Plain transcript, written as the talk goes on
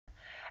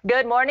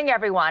Good morning,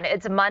 everyone.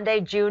 It's Monday,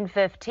 June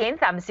 15th.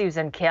 I'm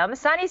Susan Kim.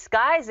 Sunny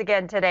skies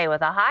again today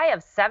with a high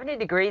of 70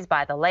 degrees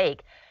by the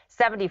lake,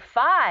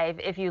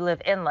 75 if you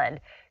live inland.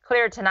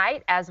 Clear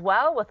tonight as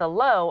well with a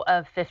low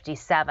of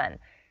 57.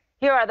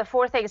 Here are the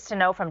four things to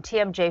know from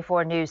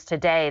TMJ4 News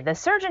today. The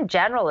Surgeon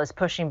General is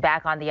pushing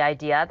back on the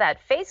idea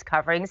that face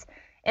coverings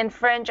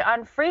infringe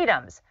on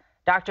freedoms.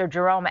 Dr.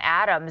 Jerome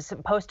Adams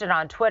posted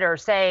on Twitter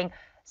saying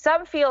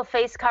some feel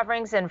face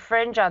coverings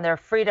infringe on their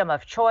freedom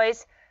of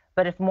choice,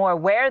 but if more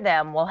wear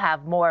them, we'll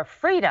have more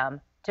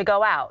freedom to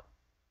go out.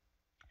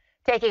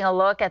 Taking a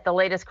look at the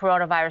latest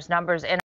coronavirus numbers in